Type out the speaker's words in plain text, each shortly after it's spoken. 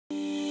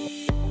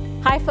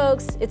Hi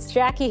folks, it's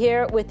Jackie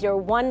here with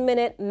your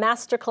 1-minute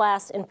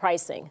masterclass in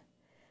pricing.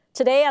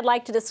 Today I'd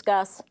like to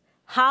discuss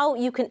how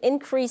you can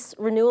increase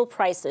renewal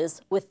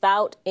prices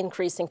without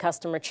increasing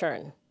customer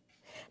churn.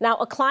 Now,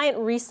 a client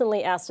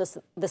recently asked us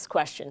this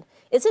question: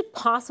 is it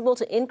possible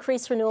to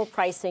increase renewal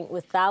pricing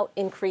without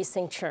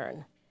increasing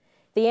churn?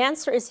 The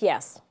answer is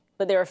yes,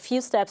 but there are a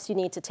few steps you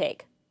need to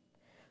take.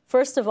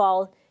 First of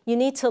all, you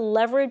need to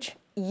leverage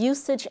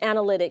usage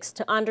analytics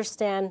to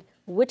understand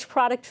which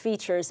product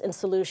features and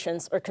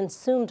solutions are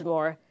consumed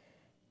more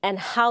and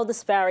how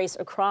this varies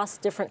across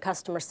different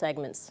customer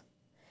segments.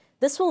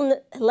 This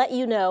will let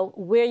you know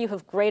where you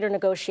have greater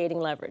negotiating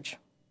leverage.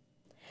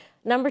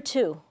 Number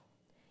two,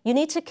 you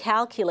need to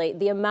calculate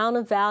the amount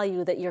of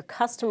value that your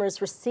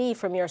customers receive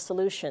from your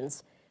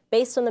solutions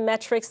based on the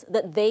metrics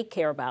that they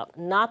care about,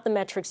 not the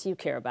metrics you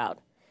care about.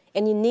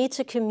 And you need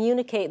to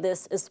communicate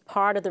this as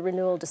part of the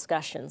renewal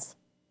discussions.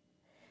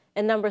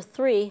 And number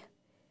three,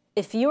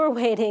 if you are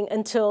waiting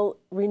until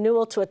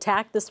renewal to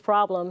attack this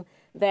problem,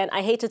 then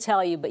I hate to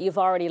tell you, but you've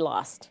already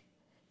lost.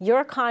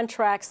 Your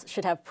contracts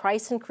should have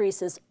price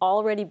increases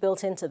already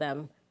built into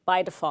them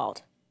by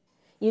default.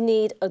 You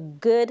need a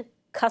good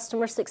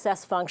customer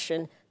success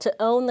function to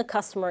own the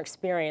customer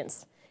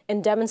experience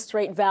and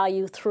demonstrate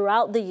value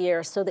throughout the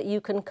year so that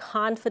you can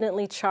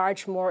confidently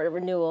charge more at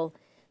renewal,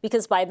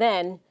 because by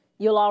then,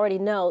 you'll already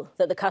know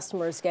that the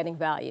customer is getting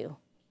value.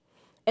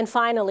 And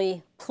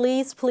finally,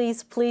 please,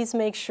 please, please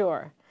make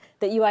sure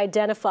that you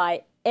identify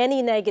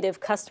any negative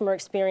customer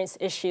experience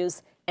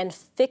issues and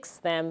fix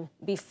them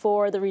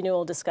before the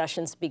renewal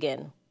discussions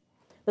begin.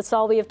 That's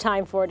all we have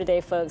time for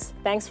today, folks.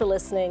 Thanks for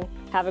listening.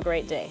 Have a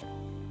great day.